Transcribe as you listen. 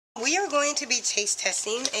We are going to be taste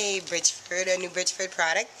testing a new Bridgford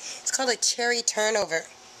product. It's called a cherry turnover.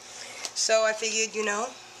 So I figured,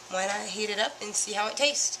 why not heat it up and see how it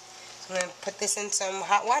tastes. So I'm going to put this in some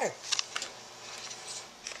hot water.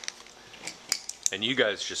 And you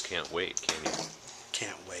guys just can't wait, can you?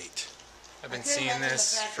 Can't wait. I've been seeing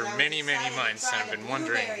this for many, many months, and I've been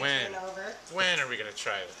wondering when are we going to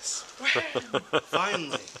try this?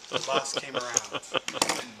 Finally, the boss came around.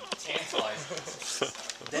 Tantalizing.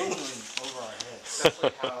 Dangling over our heads.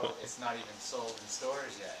 Especially how it's not even sold in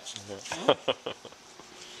stores yet.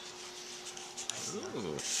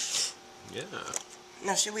 Ooh. Yeah.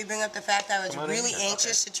 Now, should we bring up the fact that I was really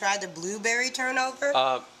anxious to try the blueberry turnover?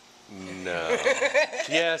 No.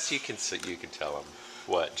 Yes, you can tell them.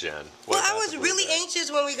 What, Jen? Well, I was really anxious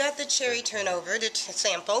when we got the cherry turnover to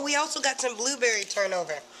sample. We also got some blueberry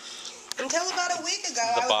turnover. Until about a week ago,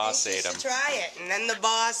 I was anxious to try it, and then the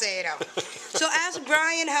boss ate them. So ask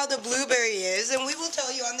Brian how the blueberry is, and we will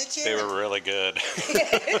tell you on the cherry. They were really good.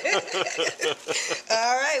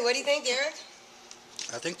 All right, what do you think, Eric?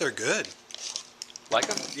 I think they're good. Like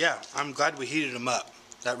them? Yeah, I'm glad we heated them up.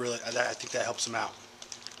 I think that helps them out.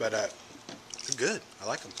 But they're good. I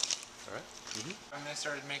like them. All right. Haven't they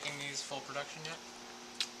started making these full production yet?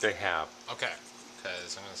 They have. Okay,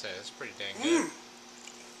 because I'm going to say it's pretty dang good.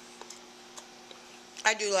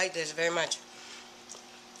 I do like this very much.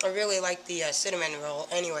 I really like the cinnamon roll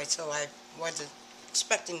anyway, so I wasn't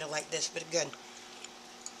expecting to like this, but good.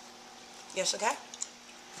 Yes, okay?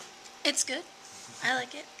 It's good. I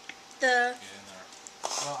like it. The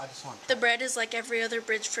bread is like every other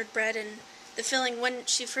Bridgford bread, and the filling, when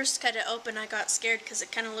she first cut it open, I got scared because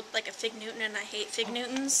it kind of looked like a Fig Newton, and I hate Fig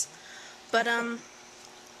Newtons. But,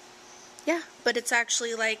 yeah, but it's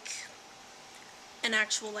actually like an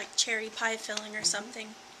actual, like, cherry pie filling or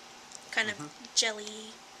something. Kind of jelly,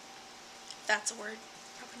 if that's a word.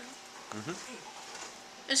 Probably not.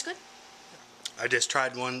 It's good. I just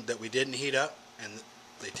tried one that we didn't heat up, and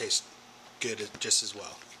they taste good just as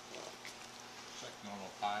well. It's like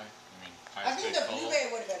normal pie. I think the blueberry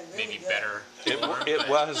would have been really maybe good. better. It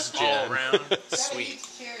was, Jen. All around sweet.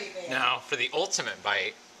 Now for the ultimate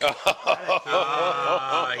bite.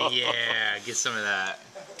 Oh yeah, get some of that.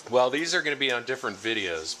 Well, these are going to be on different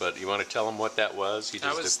videos, but you want to tell them what that was?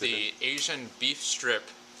 That was the Asian beef strip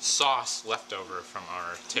sauce leftover from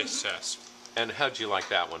our taste test. And how'd you like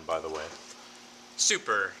that one, by the way?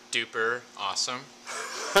 Super duper awesome.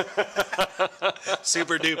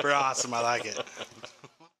 Super duper awesome. I like it.